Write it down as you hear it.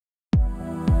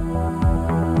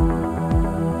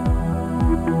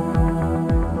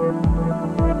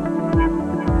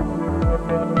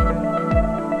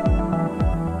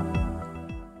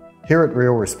Here at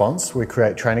Real Response, we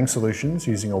create training solutions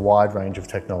using a wide range of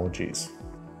technologies.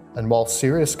 And while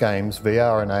serious games,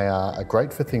 VR and AR are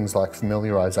great for things like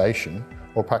familiarisation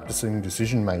or practicing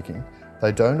decision making,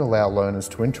 they don't allow learners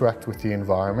to interact with the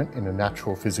environment in a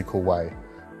natural physical way.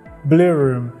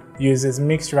 BlueRoom uses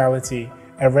mixed reality,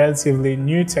 a relatively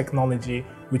new technology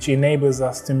which enables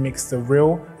us to mix the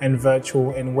real and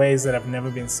virtual in ways that have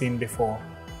never been seen before.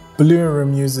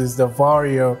 BlueRoom uses the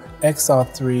Vario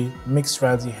XR3 mixed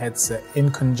reality headset in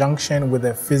conjunction with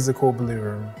a physical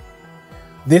BlueRoom.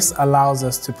 This allows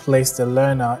us to place the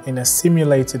learner in a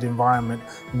simulated environment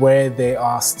where they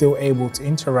are still able to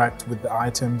interact with the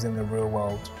items in the real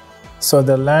world. So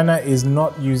the learner is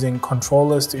not using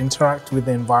controllers to interact with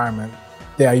the environment,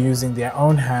 they are using their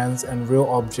own hands and real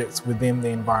objects within the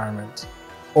environment,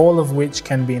 all of which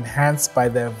can be enhanced by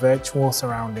their virtual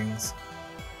surroundings.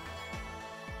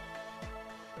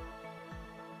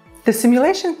 The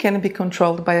simulation can be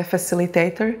controlled by a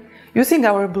facilitator using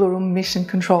our BlueRoom Mission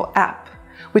Control app,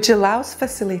 which allows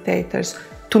facilitators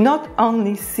to not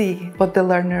only see what the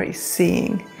learner is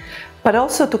seeing, but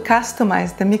also to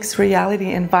customize the mixed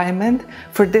reality environment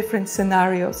for different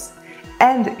scenarios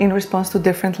and in response to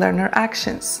different learner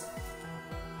actions.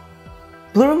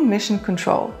 BlueRoom Mission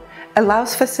Control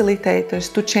allows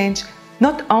facilitators to change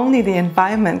not only the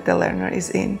environment the learner is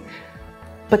in,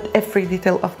 but every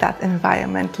detail of that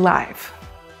environment live.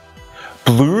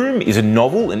 BlueRoom is a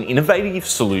novel and innovative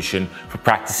solution for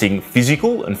practicing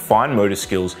physical and fine motor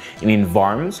skills in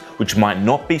environments which might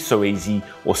not be so easy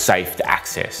or safe to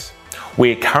access.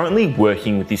 We are currently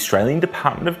working with the Australian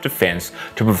Department of Defence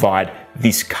to provide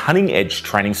this cutting-edge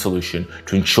training solution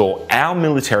to ensure our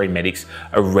military medics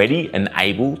are ready and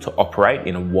able to operate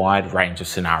in a wide range of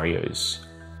scenarios.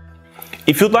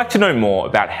 If you'd like to know more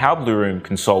about how BlueRoom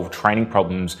can solve training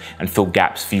problems and fill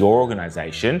gaps for your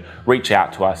organisation, reach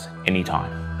out to us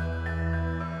anytime.